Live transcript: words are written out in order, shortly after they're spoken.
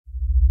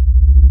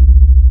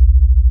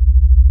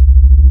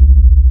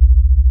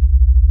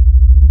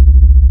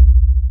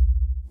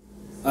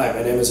Hi,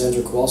 my name is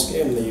Andrew Kowalski.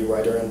 I'm the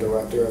writer and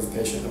director of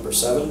Patient Number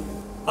 7.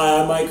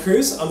 Hi, I'm Mike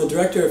Cruz. I'm the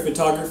director of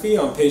photography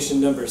on Patient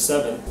Number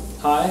 7.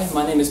 Hi,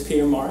 my name is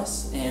Peter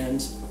Morris,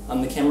 and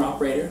I'm the camera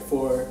operator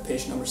for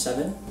Patient Number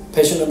 7.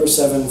 Patient Number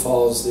 7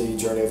 follows the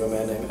journey of a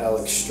man named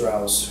Alex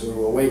Strauss,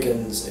 who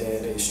awakens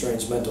in a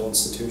strange mental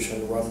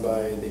institution run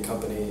by the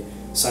company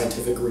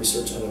Scientific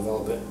Research and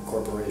Development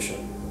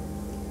Corporation.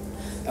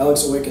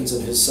 Alex awakens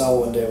in his cell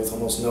one day with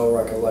almost no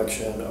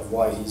recollection of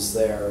why he's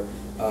there,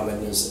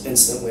 and is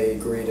instantly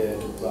greeted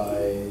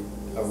by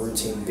a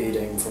routine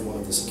beating from one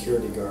of the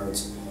security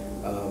guards.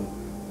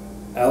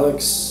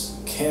 Alex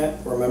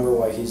can't remember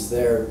why he's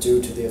there due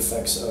to the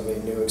effects of a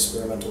new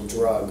experimental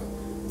drug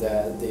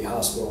that the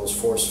hospital is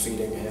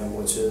force-feeding him,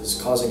 which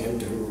is causing him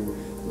to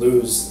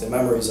lose the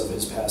memories of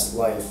his past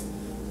life.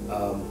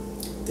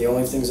 The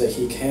only things that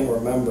he can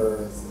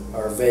remember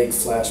are vague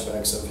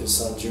flashbacks of his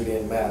son Judy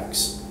and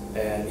Max,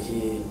 and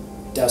he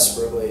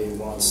desperately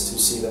wants to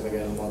see them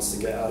again and wants to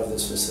get out of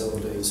this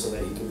facility so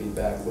that he can be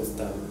back with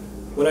them.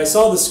 When I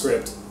saw the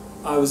script,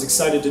 I was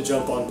excited to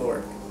jump on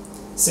board.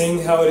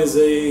 Seeing how it is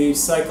a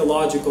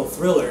psychological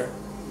thriller,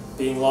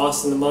 being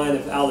lost in the mind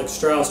of Alex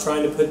Strauss,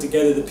 trying to put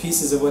together the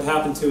pieces of what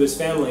happened to his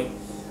family,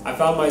 I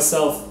found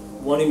myself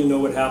wanting to know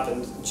what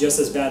happened just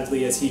as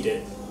badly as he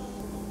did.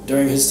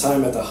 During his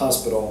time at the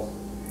hospital,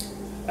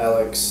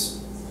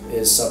 Alex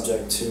is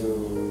subject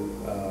to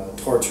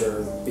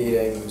torture,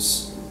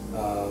 beatings,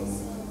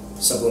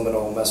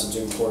 subliminal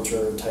messaging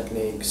torture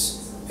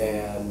techniques,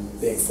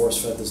 and being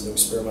force-fed this new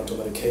experimental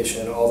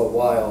medication. All the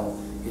while,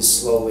 he's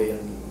slowly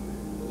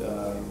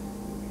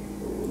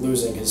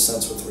losing his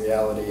sense with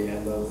reality,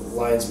 and the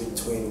lines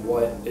between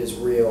what is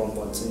real and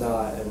what's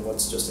not and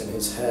what's just in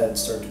his head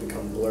start to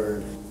become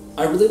blurred.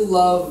 I really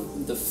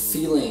love the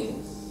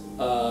feeling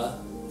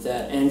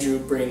that Andrew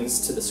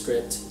brings to the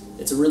script.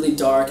 It's a really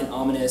dark and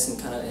ominous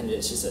and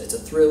it's a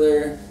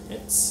thriller.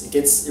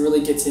 It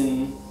really gets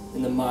in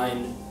the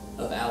mind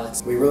of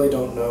Alex. We really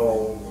don't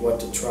know what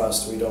to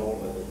trust. We don't,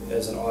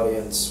 as an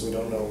audience, we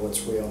don't know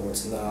what's real and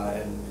what's not,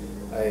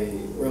 and I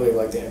really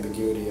like the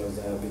ambiguity of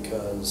that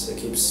because it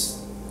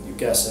keeps you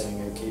guessing.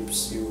 It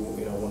keeps you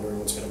wondering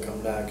what's going to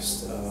come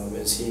next.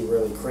 Is he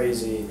really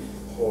crazy,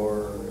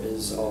 or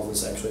is all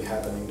this actually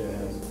happening to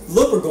him? The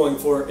look we're going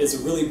for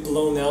is a really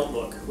blown out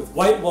look, with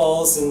white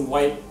walls and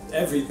white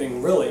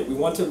everything, really. We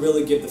want to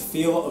really give the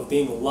feel of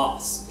being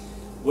lost.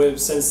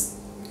 Since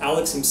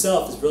Alex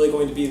himself is really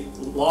going to be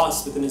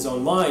lost within his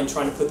own mind,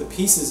 trying to put the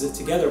pieces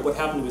together of what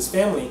happened to his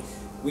family,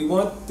 we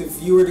want the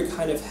viewer to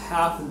kind of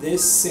have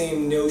this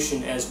same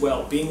notion as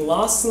well, being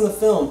lost in the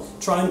film,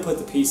 trying to put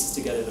the pieces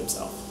together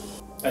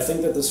themselves. I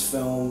think that this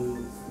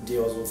film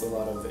deals with a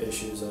lot of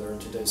issues that are in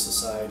today's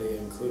society,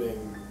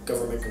 including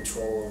government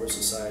control over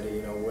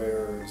society,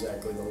 where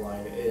exactly the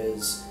line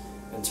is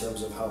in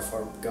terms of how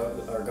far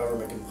our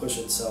government can push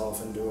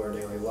itself into our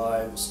daily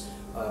lives,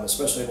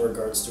 especially in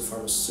regards to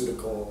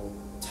pharmaceutical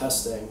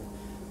testing.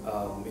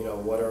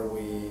 What are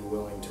we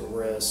willing to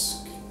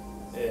risk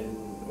in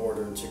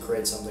order to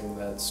create something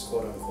that's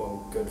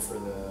quote-unquote good for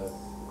the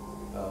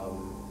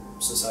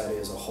society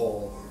as a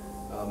whole.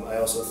 I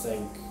also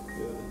think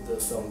the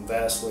film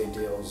vastly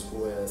deals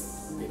with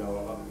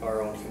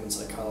our own human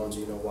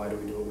psychology. Why do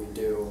we do what we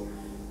do,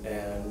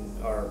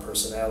 and our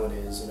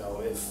personalities.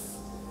 If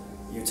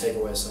you take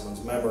away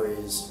someone's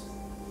memories,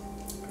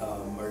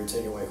 or you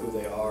take away who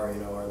they are,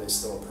 are they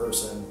still a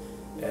person?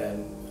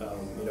 And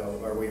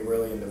are we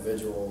really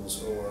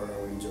individuals, or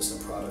are we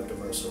just a product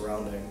of our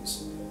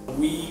surroundings?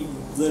 We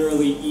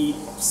literally eat,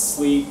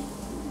 sleep,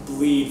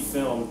 bleed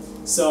film.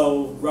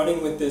 So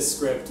running with this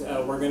script,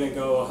 we're going to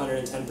go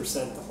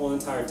 110% the whole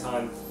entire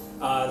time.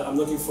 I'm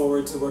looking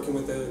forward to working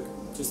with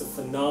just a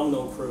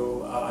phenomenal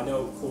crew. I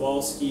know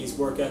Kowalski's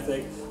work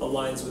ethic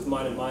aligns with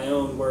mine and my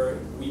own, where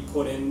we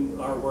put in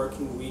our work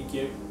and we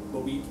get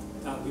what we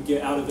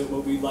get out of it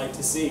what we'd like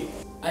to see.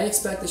 I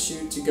expect the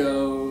shoot to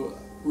go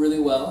really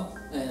well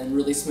and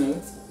really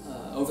smooth.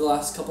 Over the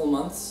last couple of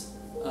months,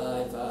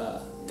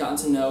 I've gotten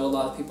to know a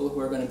lot of people who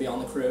are going to be on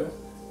the crew,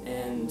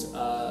 and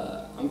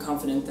I'm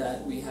confident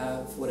that we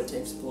have what it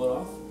takes to pull it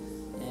off,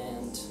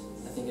 and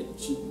I think it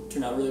should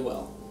turn out really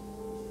well.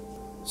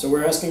 So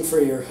we're asking for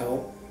your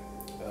help.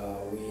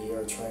 We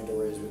are trying to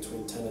raise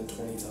between $10,000 and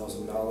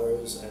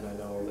 $20,000, and I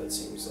know that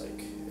seems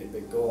like a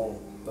big goal,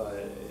 but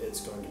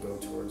it's going to go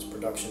towards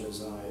production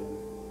design,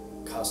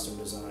 costume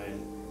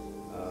design,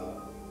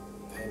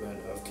 payment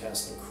of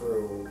cast and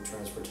crew,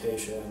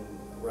 transportation,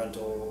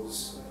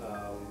 rentals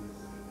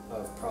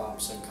of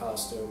props and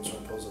costumes,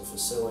 rentals of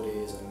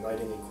facilities and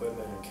lighting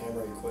equipment and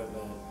camera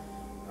equipment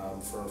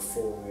for a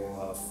full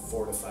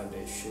 4 to 5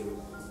 day shoot.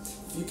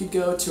 If you could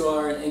go to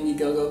our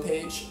Indiegogo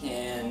page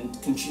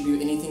and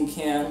contribute anything you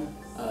can,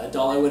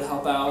 $1 would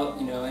help out.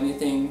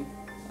 Anything,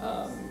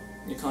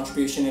 your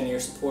contribution and your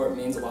support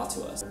means a lot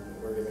to us.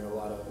 We're giving a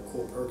lot of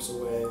cool perks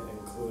away,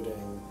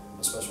 including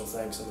a special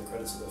thanks in the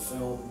credits of the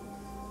film,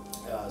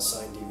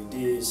 signed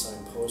DVDs,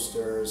 signed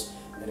posters,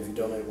 and if you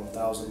donate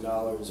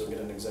 $1,000, you'll get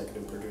an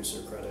executive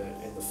producer credit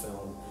in the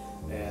film.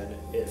 And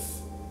if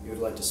you would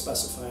like to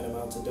specify an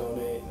amount to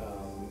donate,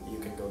 you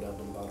can go down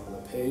to the bottom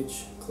of the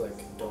page, click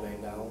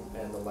Donate Now,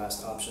 and the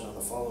last option on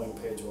the following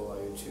page will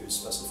allow you to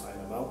specify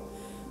an amount.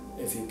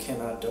 If you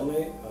cannot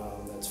donate,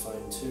 that's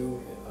fine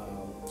too.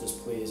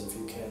 Just please, if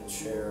you can,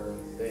 share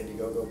the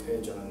Indiegogo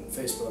page on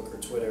Facebook or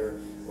Twitter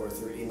or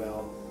through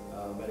email.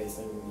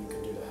 Anything you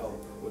can do to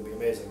help would be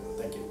amazing.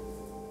 Thank you.